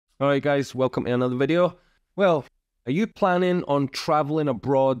Alright guys, welcome to another video. Well, are you planning on traveling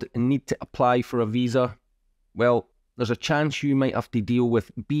abroad and need to apply for a visa? Well, there's a chance you might have to deal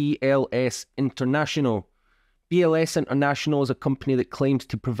with BLS International. BLS International is a company that claims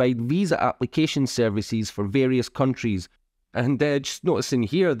to provide visa application services for various countries. And just noticing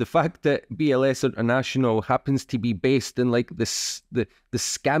here, the fact that BLS International happens to be based in like the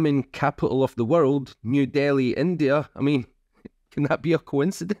scamming capital of the world, New Delhi, India. I mean, can that be a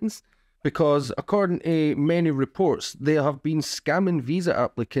coincidence? Because according to many reports, they have been scamming visa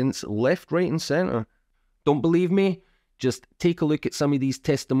applicants left, right and centre. Don't believe me? Just take a look at some of these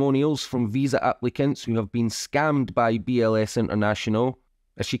testimonials from visa applicants who have been scammed by BLS International.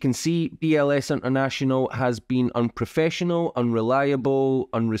 As you can see, BLS International has been unprofessional, unreliable,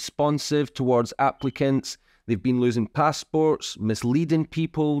 unresponsive towards applicants. They've been losing passports, misleading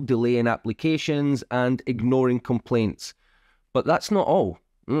people, delaying applications and ignoring complaints. But that's not all.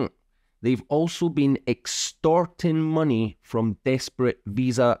 They've also been extorting money from desperate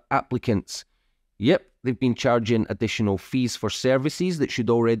visa applicants. Yep, they've been charging additional fees for services that should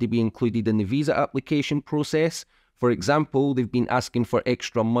already be included in the visa application process. For example, they've been asking for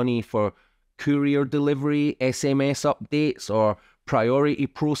extra money for courier delivery, SMS updates, or priority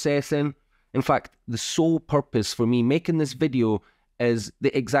processing. In fact, the sole purpose for me making this video is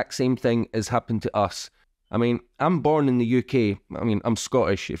the exact same thing has happened to us. I mean, I'm born in the UK. I mean, I'm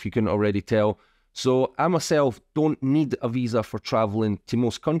Scottish, if you couldn't already tell. So I myself don't need a visa for travelling to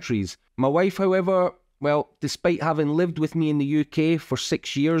most countries. My wife, however, well, despite having lived with me in the UK for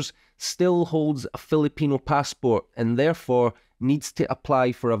 6 years, still holds a Filipino passport and therefore needs to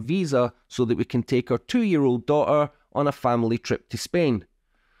apply for a visa so that we can take our 2-year-old daughter on a family trip to Spain.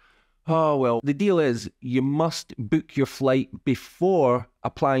 Oh, well, the deal is you must book your flight before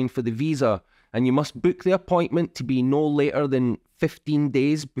applying for the visa. And you must book the appointment to be no later than 15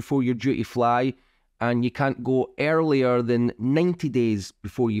 days before you're due to fly. And you can't go earlier than 90 days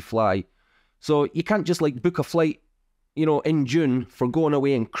before you fly. So you can't just like book a flight, you know, in June for going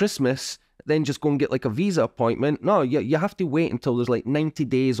away in Christmas, then just go and get like a visa appointment. No, you have to wait until there's like 90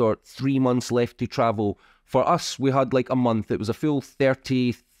 days or 3 months left to travel. For us, we had like a month. It was a full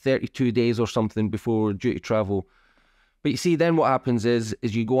 32 days or something before we're due to travel. But you see, then what happens is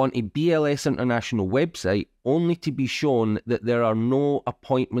you go on a BLS International website only to be shown that there are no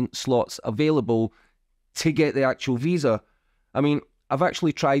appointment slots available to get the actual visa. I mean, I've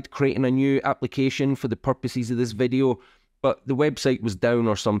actually tried creating a new application for the purposes of this video, but the website was down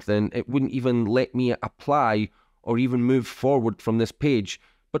or something. It wouldn't even let me apply or even move forward from this page.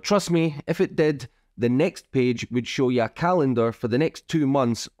 But trust me, if it did, the next page would show you a calendar for the next 2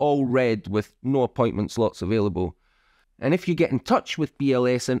 months, all red with no appointment slots available. And if you get in touch with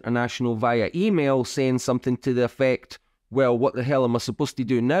BLS International via email saying something to the effect, well, what the hell am I supposed to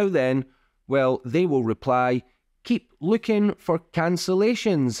do now then? Well, they will reply, keep looking for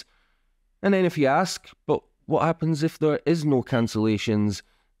cancellations. And then if you ask, but what happens if there is no cancellations?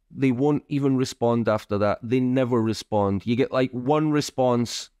 They won't even respond after that. They never respond. You get like one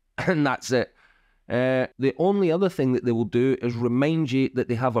response and that's it. The only other thing that they will do is remind you that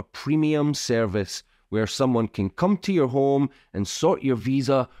they have a premium service where someone can come to your home and sort your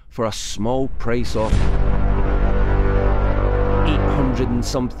visa for a small price of £800 and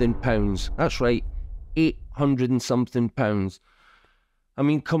something. That's right, £800 and something. I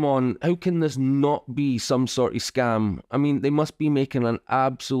mean, come on, how can this not be some sort of scam? I mean, they must be making an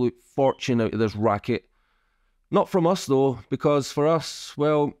absolute fortune out of this racket. Not from us though, because for us,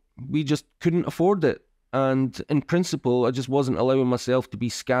 well, we just couldn't afford it. And in principle, I just wasn't allowing myself to be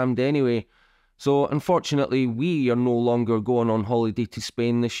scammed anyway. So unfortunately, we are no longer going on holiday to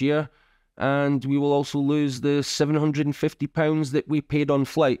Spain this year, and we will also lose the £750 that we paid on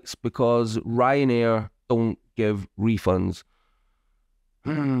flights because Ryanair don't give refunds.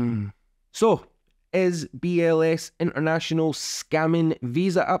 So, is BLS International scamming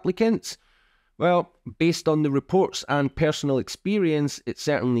visa applicants? Well, based on the reports and personal experience, it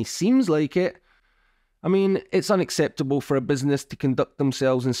certainly seems like it. I mean, it's unacceptable for a business to conduct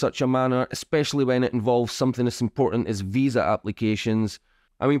themselves in such a manner, especially when it involves something as important as visa applications.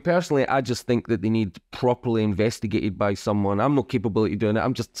 I mean, personally, I just think that they need properly investigated by someone. I'm not capable of doing it.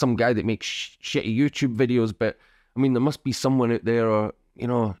 I'm just some guy that makes shitty YouTube videos, but I mean, there must be someone out there or, you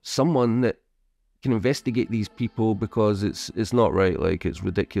know, someone that can investigate these people because it's not right, like, it's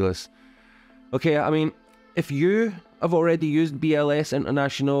ridiculous. Okay, I mean, if you have already used BLS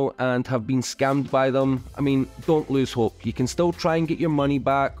International and have been scammed by them, I mean, don't lose hope. You can still try and get your money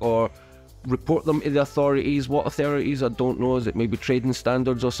back or report them to the authorities. What authorities? I don't know. Is it maybe trading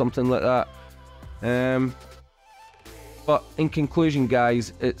standards or something like that? But in conclusion,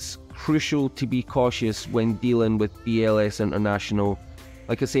 guys, it's crucial to be cautious when dealing with BLS International.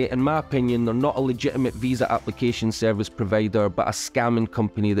 Like I say, in my opinion, they're not a legitimate visa application service provider, but a scamming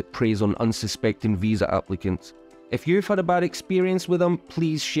company that preys on unsuspecting visa applicants. If you've had a bad experience with them,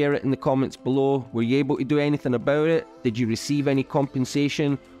 please share it in the comments below. Were you able to do anything about it? Did you receive any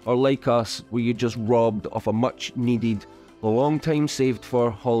compensation? Or like us, were you just robbed of a much needed, long time saved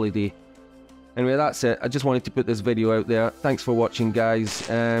for holiday? Anyway, that's it. I just wanted to put this video out there. Thanks for watching, guys.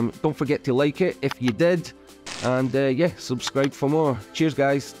 Don't forget to like it if you did. And yeah, subscribe for more. Cheers,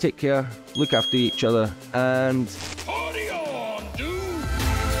 guys. Take care. Look after each other. And